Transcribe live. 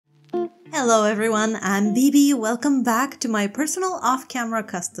Hello everyone, I'm Bibi. Welcome back to my personal off-camera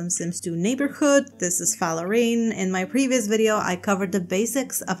custom Sims 2 neighborhood. This is Falore. In my previous video, I covered the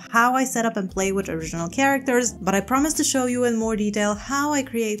basics of how I set up and play with original characters, but I promise to show you in more detail how I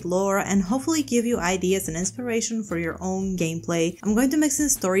create lore and hopefully give you ideas and inspiration for your own gameplay. I'm going to mix in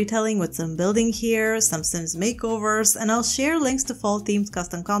storytelling with some building here, some Sims makeovers, and I'll share links to fall-themed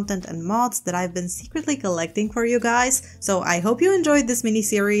custom content and mods that I've been secretly collecting for you guys. So I hope you enjoyed this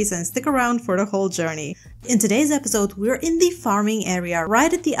mini-series and stick around for the whole journey. In today's episode, we're in the farming area,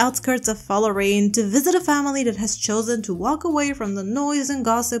 right at the outskirts of Falore, to visit a family that has chosen to walk away from the noise and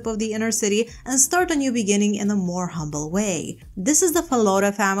gossip of the inner city and start a new beginning in a more humble way. This is the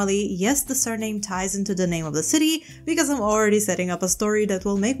Falore family. Yes, the surname ties into the name of the city, because I'm already setting up a story that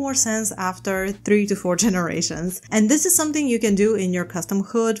will make more sense after 3 to 4 generations. And this is something you can do in your custom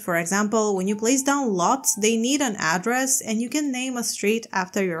hood. For example, when you place down lots, they need an address, and you can name a street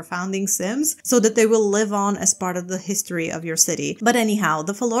after your founding Sims so that they will live on as part of the history of your city. But anyhow,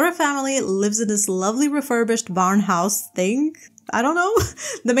 the Falore family lives in this lovely refurbished barn house thing. I don't know.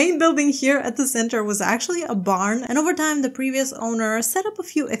 The main building here at the center was actually a barn, and over time the previous owner set up a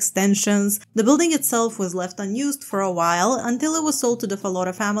few extensions. The building itself was left unused for a while until it was sold to the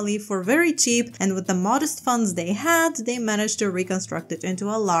Falore family for very cheap, and with the modest funds they had, they managed to reconstruct it into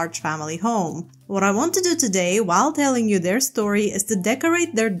a large family home. What I want to do today, while telling you their story, is to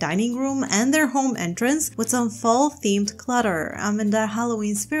decorate their dining room and their home entrance with some fall-themed clutter. I'm in the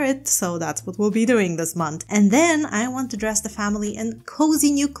Halloween spirit, so that's what we'll be doing this month. And then I want to dress the family in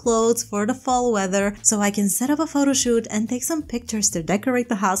cozy new clothes for the fall weather, so I can set up a photo shoot and take some pictures to decorate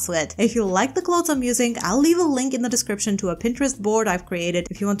the house with. If you like the clothes I'm using, I'll leave a link in the description to a Pinterest board I've created.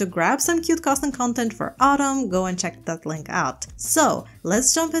 If you want to grab some cute custom content for autumn, go and check that link out. So,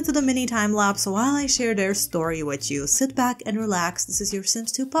 let's jump into the mini time-lapse while I share their story with you. Sit back and relax. This is your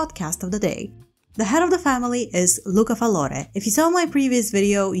Sims 2 podcast of the day. The head of the family is Luca Falore. If you saw my previous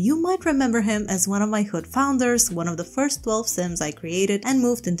video, you might remember him as one of my hood founders, one of the first 12 Sims I created and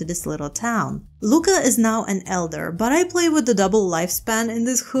moved into this little town. Luca is now an elder, but I play with the double lifespan in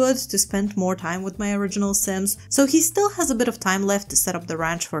this hood to spend more time with my original Sims, so he still has a bit of time left to set up the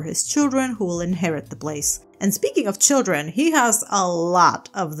ranch for his children who will inherit the place. And speaking of children, he has a lot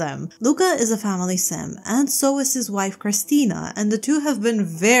of them. Luca is a family Sim, and so is his wife Christina, and the two have been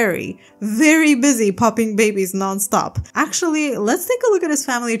very busy popping babies non-stop. Actually, let's take a look at his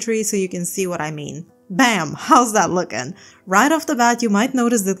family tree so you can see what I mean. Bam! How's that looking? Right off the bat, you might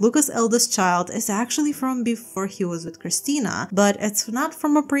notice that Luca's eldest child is actually from before he was with Christina, but it's not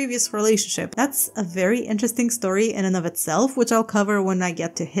from a previous relationship. That's a very interesting story in and of itself, which I'll cover when I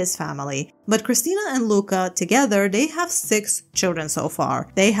get to his family. But Christina and Luca, together, they have 6 children so far.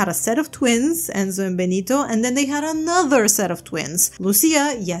 They had a set of twins, Enzo and Benito, and then they had another set of twins.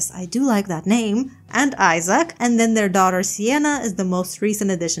 Lucia, yes, I do like that name, and Isaac, and then their daughter Sienna is the most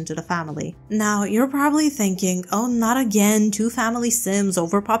recent addition to the family. Now, you're probably thinking, oh, not again, 2 family Sims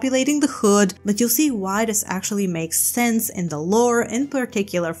overpopulating the hood, but you'll see why this actually makes sense in the lore, in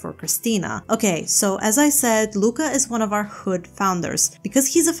particular for Christina. Okay, so as I said, Luca is one of our hood founders. Because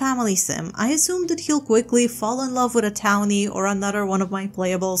he's a family Sim, I assume that he'll quickly fall in love with a townie or another one of my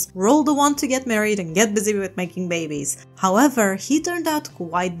playables, roll the wand to get married and get busy with making babies. However, he turned out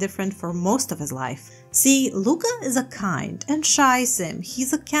quite different for most of his life. See, Luca is a kind and shy Sim.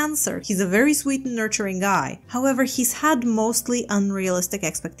 He's a Cancer. He's a very sweet and nurturing guy. However, he's had mostly unrealistic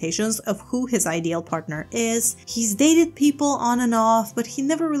expectations of who his ideal partner is. He's dated people on and off, but he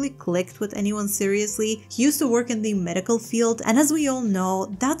never really clicked with anyone seriously. He used to work in the medical field, and as we all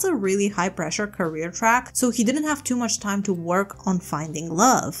know, that's a really high-pressure career track, so he didn't have too much time to work on finding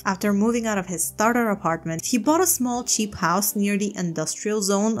love. After moving out of his starter apartment, he bought a small cheap house near the industrial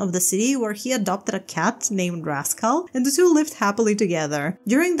zone of the city where he adopted a cat named Rascal, and the two lived happily together.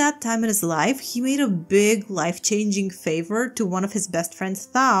 During that time in his life, he made a big life-changing favor to one of his best friends,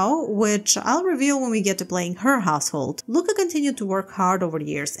 Thao, which I'll reveal when we get to playing her household. Luca continued to work hard over the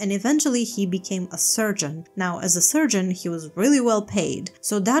years, and eventually he became a surgeon. Now, as a surgeon, he was really well paid,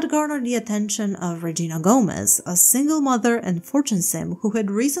 so that garnered the attention of Regina Gomez, a single mother and fortune Sim who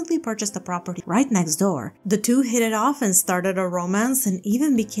had recently purchased a property right next door. The two hit it off and started a romance and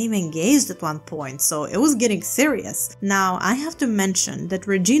even became engaged at one point, so it was getting serious. Now, I have to mention that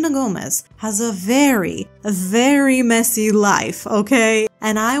Regina Gomez has a very messy life, okay?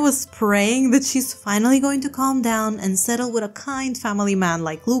 And I was praying that she's finally going to calm down and settle with a kind family man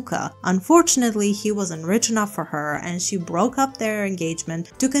like Luca. Unfortunately, he wasn't rich enough for her, and she broke up their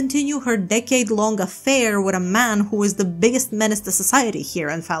engagement to continue her decade-long affair with a man who is the biggest menace to society here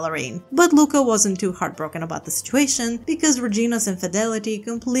in Falore. But Luca wasn't too heartbroken about the situation because Regina's infidelity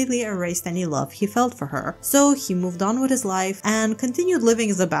completely erased any love he felt for her. So he moved on with his life and continued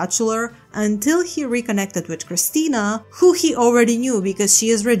living as a bachelor until he reconnected with Christina, who he already knew because she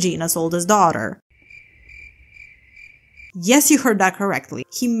is Regina's oldest daughter. Yes, you heard that correctly.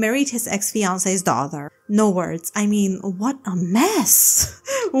 He married his ex-fiance's daughter. No words. I mean, what a mess.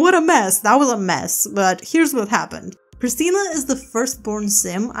 What a mess. That was a mess. But here's what happened. Christina is the firstborn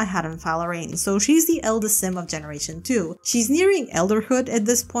sim I had in Falore, so she's the eldest sim of Generation 2. She's nearing elderhood at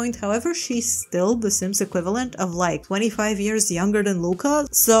this point, however she's still the sim's equivalent of like 25 years younger than Luca,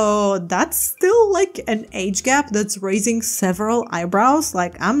 so that's still like an age gap that's raising several eyebrows.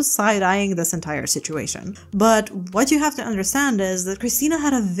 Like, I'm side-eyeing this entire situation. But what you have to understand is that Christina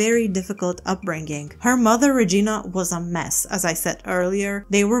had a very difficult upbringing. Her mother Regina was a mess, as I said earlier.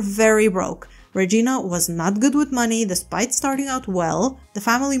 They were very broke. Regina was not good with money despite starting out well. The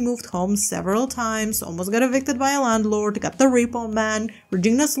family moved home several times, almost got evicted by a landlord, got the repo man.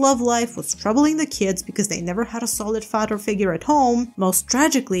 Regina's love life was troubling the kids because they never had a solid father figure at home. Most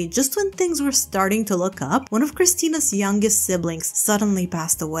tragically, just when things were starting to look up, one of Christina's youngest siblings suddenly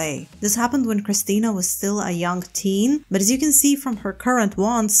passed away. This happened when Christina was still a young teen, but as you can see from her current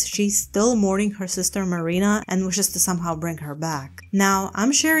wants, she's still mourning her sister Marina and wishes to somehow bring her back. Now,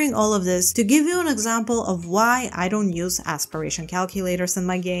 I'm sharing all of this to give you an example of why I don't use aspiration calculators in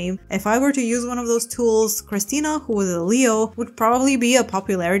my game. If I were to use one of those tools, Christina, who is a Leo, would probably be a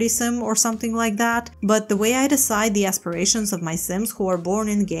popularity sim or something like that, but the way I decide the aspirations of my sims who are born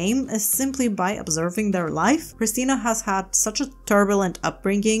in-game is simply by observing their life. Christina has had such a turbulent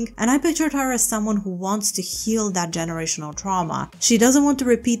upbringing, and I pictured her as someone who wants to heal that generational trauma. She doesn't want to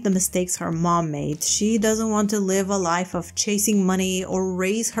repeat the mistakes her mom made. She doesn't want to live a life of chasing money or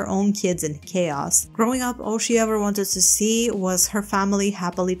raise her own kids in chaos. Growing up, all she ever wanted to see was her family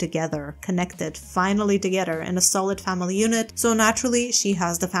happily together, connected, finally together in a solid family unit, so naturally she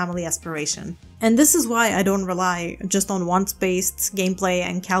has the family aspiration. And this is why I don't rely just on wants-based gameplay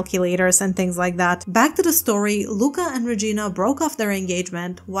and calculators and things like that. Back to the story, Luca and Regina broke off their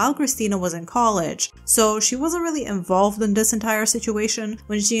engagement while Christina was in college, so she wasn't really involved in this entire situation.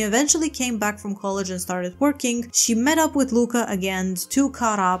 When she eventually came back from college and started working, she met up with Luca again, two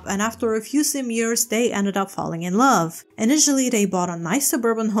caught up, and after a few sim years, they ended up falling in love. Initially, they bought a nice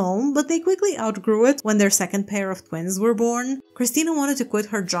suburban home, but they quickly outgrew it when their second pair of twins were born. Christina wanted to quit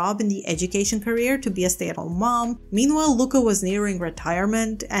her job in the education career to be a stay-at-home mom. Meanwhile, Luca was nearing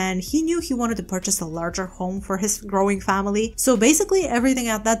retirement and he knew he wanted to purchase a larger home for his growing family. So basically everything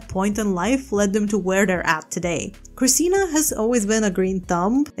at that point in life led them to where they're at today. Christina has always been a green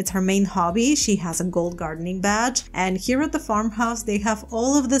thumb. It's her main hobby. She has a gold gardening badge, and here at the farmhouse they have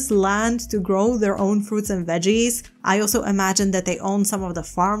all of this land to grow their own fruits and veggies. I also imagine that they own some of the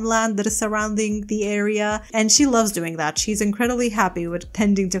farmland that is surrounding the area, and she loves doing that. She's incredibly happy with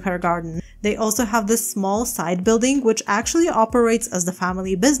tending to her garden. They also have this small side building which actually operates as the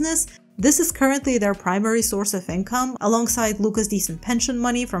family business. This is currently their primary source of income, alongside Luca's decent pension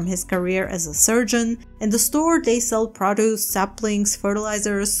money from his career as a surgeon. In the store, they sell produce, saplings,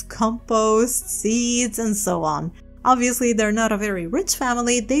 fertilizers, compost, seeds, and so on. Obviously, they're not a very rich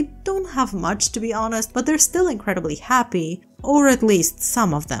family, they don't have much to be honest, but they're still incredibly happy. Or at least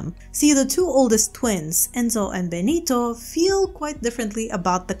some of them. See, the two oldest twins, Enzo and Benito, feel quite differently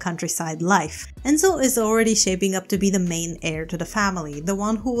about the countryside life. Enzo is already shaping up to be the main heir to the family, the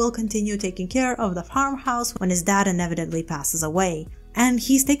one who will continue taking care of the farmhouse when his dad inevitably passes away. And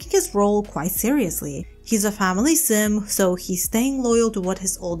he's taking his role quite seriously. He's a family sim, so he's staying loyal to what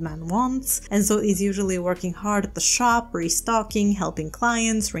his old man wants, and so he's usually working hard at the shop, restocking, helping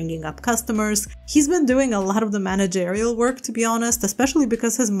clients, ringing up customers. He's been doing a lot of the managerial work, to be honest, especially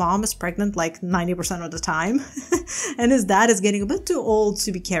because his mom is pregnant like 90% of the time, and his dad is getting a bit too old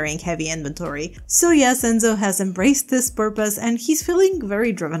to be carrying heavy inventory. So yes, Enzo has embraced this purpose, and he's feeling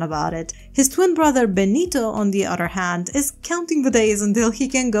very driven about it. His twin brother Benito, on the other hand, is counting the days until he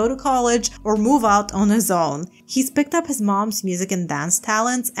can go to college or move out on his own. He's picked up his mom's music and dance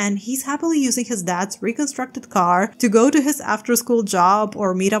talents, and he's happily using his dad's reconstructed car to go to his after-school job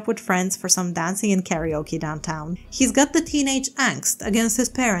or meet up with friends for some dancing and karaoke downtown. He's got the teenage angst against his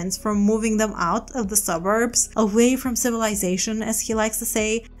parents from moving them out of the suburbs, away from civilization as he likes to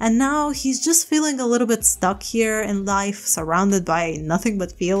say, and now he's just feeling a little bit stuck here in life, surrounded by nothing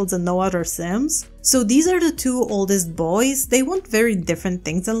but fields and no other sims. So these are the two oldest boys. They want very different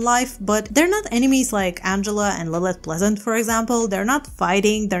things in life, but they're not enemies like Angela and Lilith Pleasant, for example. They're not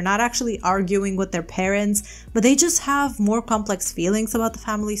fighting, they're not actually arguing with their parents, but they just have more complex feelings about the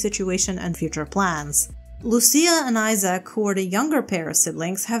family situation and future plans. Lucia and Isaac, who are the younger pair of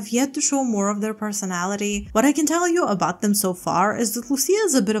siblings, have yet to show more of their personality. What I can tell you about them so far is that Lucia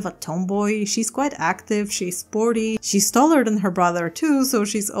is a bit of a tomboy. She's quite active, she's sporty, she's taller than her brother too, so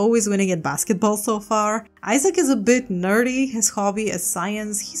she's always winning at basketball so far. Isaac is a bit nerdy, his hobby is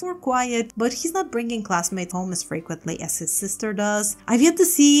science, he's more quiet, but he's not bringing classmates home as frequently as his sister does. I've yet to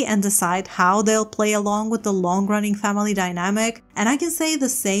see and decide how they'll play along with the long-running family dynamic, and I can say the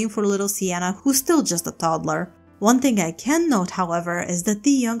same for little Sienna, who's still just a toddler. One thing I can note, however, is that the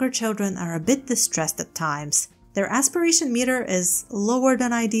younger children are a bit distressed at times. Their aspiration meter is lower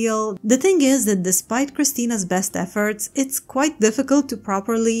than ideal. The thing is that despite Christina's best efforts, it's quite difficult to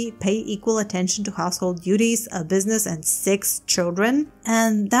properly pay equal attention to household duties, a business, and 6 children.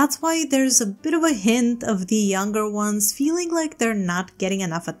 And that's why there's a bit of a hint of the younger ones feeling like they're not getting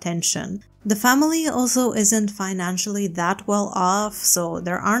enough attention. The family also isn't financially that well off, so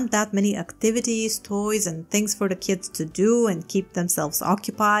there aren't that many activities, toys, and things for the kids to do and keep themselves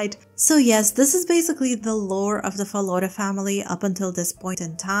occupied. So yes, this is basically the lore of the Falore family up until this point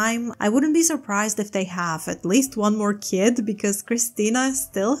in time. I wouldn't be surprised if they have at least one more kid, because Christina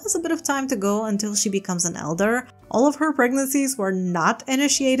still has a bit of time to go until she becomes an elder. All of her pregnancies were not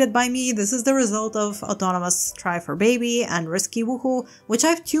initiated by me. This is the result of Autonomous Try for Baby and Risky Woohoo, which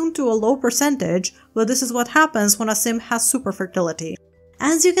I've tuned to a low percentage, but this is what happens when a sim has super fertility.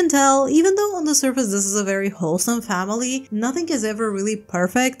 As you can tell, even though on the surface this is a very wholesome family, nothing is ever really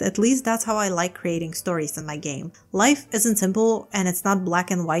perfect. At least that's how I like creating stories in my game. Life isn't simple, and it's not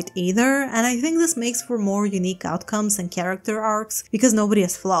black and white either, and I think this makes for more unique outcomes and character arcs because nobody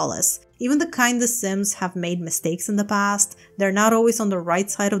is flawless. Even the kindest Sims have made mistakes in the past, they're not always on the right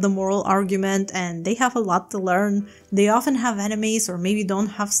side of the moral argument, and they have a lot to learn. They often have enemies or maybe don't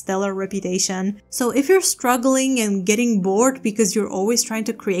have stellar reputation. So if you're struggling and getting bored because you're always trying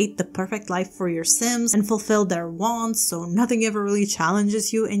to create the perfect life for your Sims and fulfill their wants so nothing ever really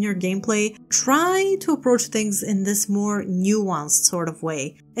challenges you in your gameplay, try to approach things in this more nuanced sort of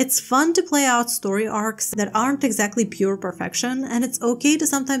way. It's fun to play out story arcs that aren't exactly pure perfection, and it's okay to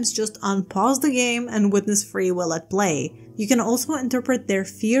sometimes just unpause the game and witness free will at play. You can also interpret their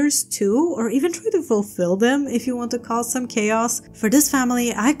fears too, or even try to fulfill them if you want to cause some chaos. For this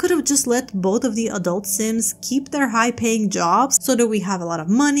family, I could have just let both of the adult Sims keep their high-paying jobs so that we have a lot of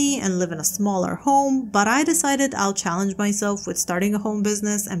money and live in a smaller home, but I decided I'll challenge myself with starting a home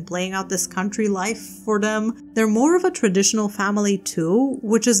business and playing out this country life for them. They're more of a traditional family too,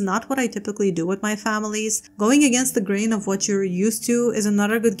 which is not what I typically do with my families. Going against the grain of what you're used to is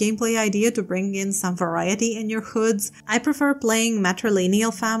another good gameplay idea to bring in some variety in your hoods. I prefer playing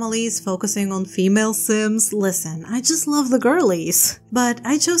matrilineal families, focusing on female Sims. Listen, I just love the girlies. But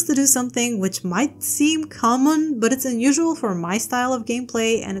I chose to do something which might seem common, but it's unusual for my style of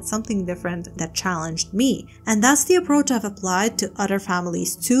gameplay, and it's something different that challenged me. And that's the approach I've applied to other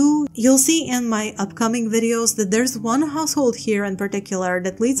families too. You'll see in my upcoming videos that there's one household here in particular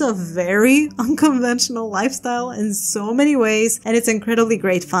that leads a very unconventional lifestyle in so many ways, and it's incredibly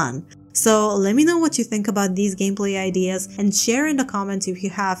great fun. So let me know what you think about these gameplay ideas and share in the comments if you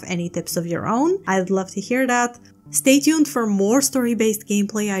have any tips of your own. I'd love to hear that. Stay tuned for more story-based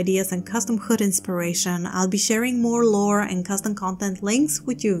gameplay ideas and custom HUD inspiration. I'll be sharing more lore and custom content links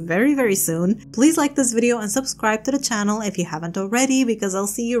with you very soon. Please like this video and subscribe to the channel if you haven't already, because I'll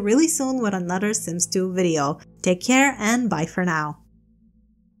see you really soon with another Sims 2 video. Take care and bye for now.